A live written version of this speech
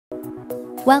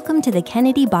Welcome to the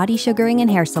Kennedy Body Sugaring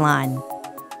and Hair Salon.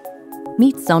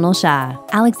 Meet Sonal Shah,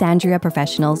 Alexandria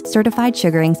Professionals Certified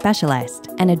Sugaring Specialist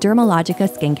and a Dermalogica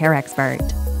skincare expert.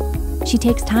 She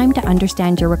takes time to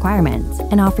understand your requirements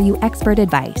and offer you expert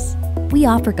advice. We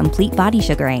offer complete body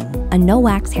sugaring, a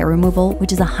no-wax hair removal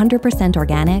which is 100%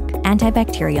 organic,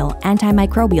 antibacterial,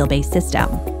 antimicrobial-based system.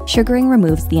 Sugaring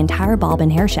removes the entire bulb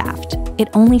and hair shaft. It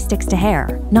only sticks to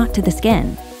hair, not to the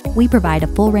skin. We provide a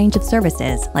full range of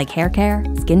services like hair care,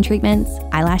 skin treatments,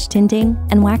 eyelash tinting,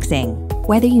 and waxing.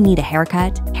 Whether you need a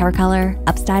haircut, hair color,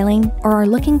 upstyling, or are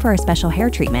looking for a special hair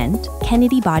treatment,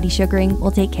 Kennedy Body Sugaring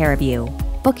will take care of you.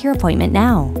 Book your appointment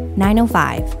now,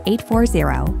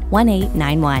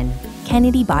 905-840-1891,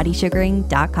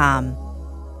 kennedybodysugaring.com.